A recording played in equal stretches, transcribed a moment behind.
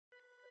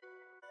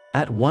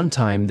At one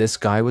time, this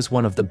guy was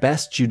one of the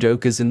best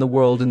judokas in the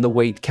world in the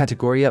weight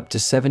category up to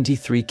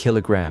 73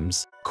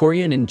 kilograms.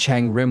 Korean An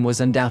Changrim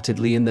was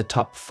undoubtedly in the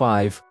top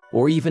 5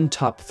 or even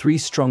top 3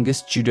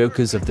 strongest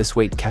judokas of this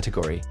weight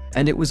category,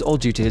 and it was all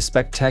due to his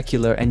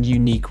spectacular and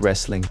unique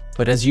wrestling.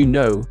 But as you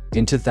know,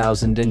 in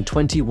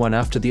 2021,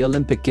 after the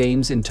Olympic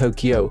Games in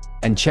Tokyo,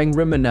 An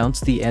Changrim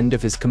announced the end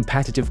of his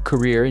competitive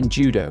career in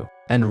judo,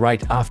 and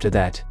right after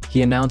that,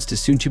 he announced his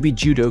soon-to-be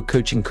judo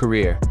coaching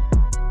career.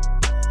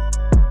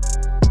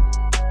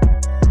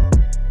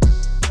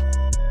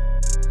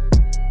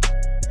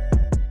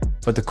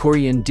 But the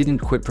Korean didn't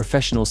quit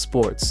professional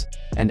sports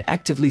and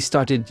actively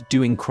started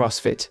doing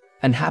CrossFit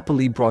and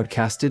happily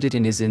broadcasted it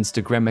in his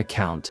Instagram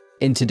account.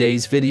 In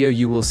today's video,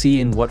 you will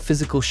see in what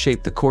physical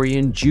shape the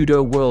Korean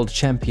judo world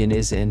champion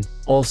is in.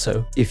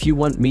 Also, if you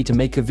want me to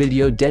make a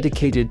video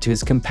dedicated to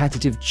his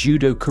competitive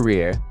judo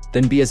career,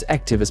 then be as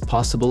active as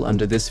possible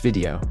under this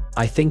video.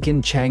 I think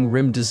An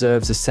Changrim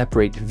deserves a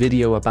separate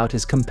video about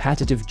his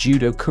competitive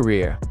judo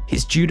career.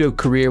 His judo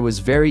career was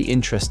very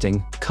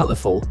interesting,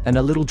 colorful, and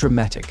a little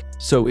dramatic.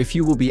 So if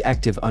you will be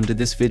active under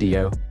this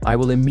video, I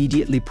will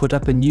immediately put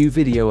up a new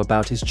video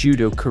about his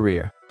judo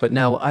career. But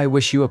now I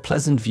wish you a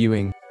pleasant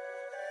viewing.